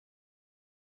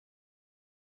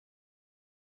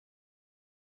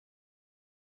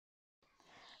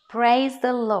Praise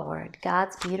the Lord,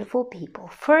 God's beautiful people.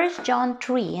 1 John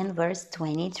 3 and verse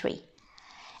 23.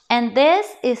 And this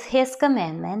is His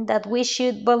commandment, that we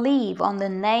should believe on the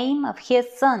name of His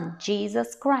Son,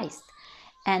 Jesus Christ,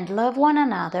 and love one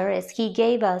another as He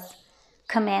gave us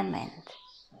commandment.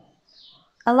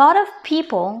 A lot of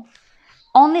people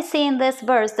only see in this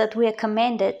verse that we are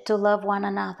commanded to love one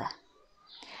another.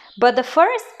 But the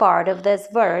first part of this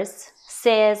verse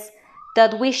says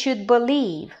that we should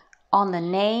believe on the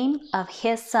name of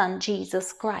His Son,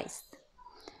 Jesus Christ.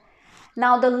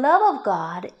 Now, the love of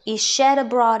God is shed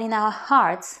abroad in our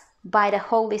hearts by the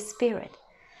Holy Spirit.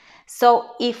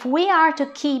 So, if we are to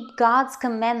keep God's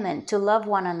commandment to love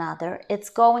one another, it's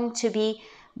going to be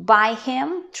by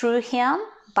Him, through Him,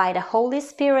 by the Holy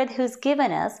Spirit who's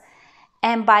given us,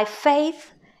 and by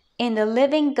faith in the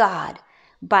living God,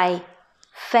 by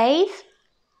faith,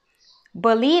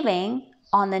 believing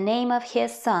on the name of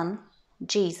His Son,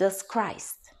 Jesus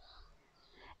Christ.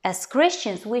 As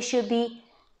Christians, we should be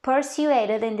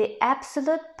persuaded in the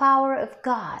absolute power of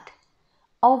God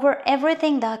over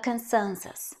everything that concerns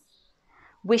us.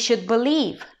 We should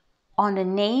believe on the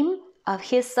name of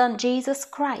His Son, Jesus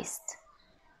Christ,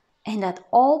 and that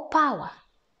all power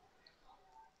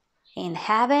in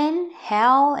heaven,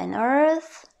 hell, and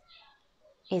earth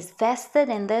is vested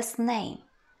in this name,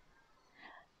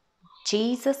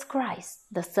 Jesus Christ,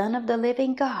 the Son of the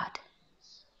living God,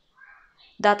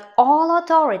 that all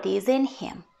authority is in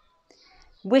Him.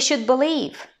 We should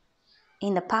believe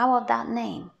in the power of that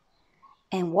name.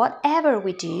 And whatever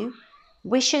we do,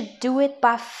 we should do it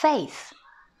by faith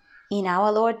in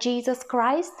our Lord Jesus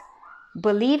Christ,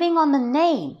 believing on the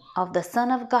name of the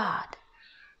Son of God.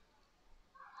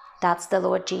 That's the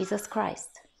Lord Jesus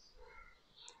Christ.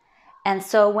 And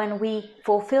so when we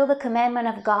fulfill the commandment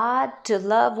of God to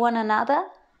love one another,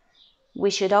 we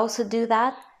should also do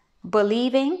that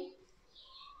believing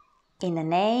in the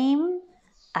name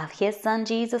of His Son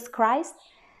Jesus Christ,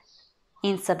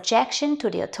 in subjection to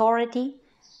the authority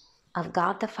of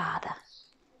God the Father.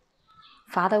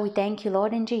 Father, we thank you,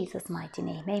 Lord, in Jesus' mighty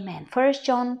name. Amen. 1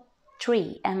 John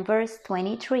 3 and verse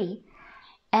 23.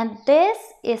 And this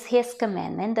is His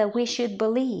commandment, that we should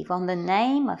believe on the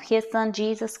name of His Son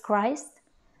Jesus Christ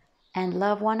and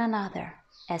love one another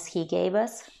as He gave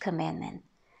us commandment.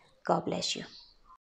 God bless you.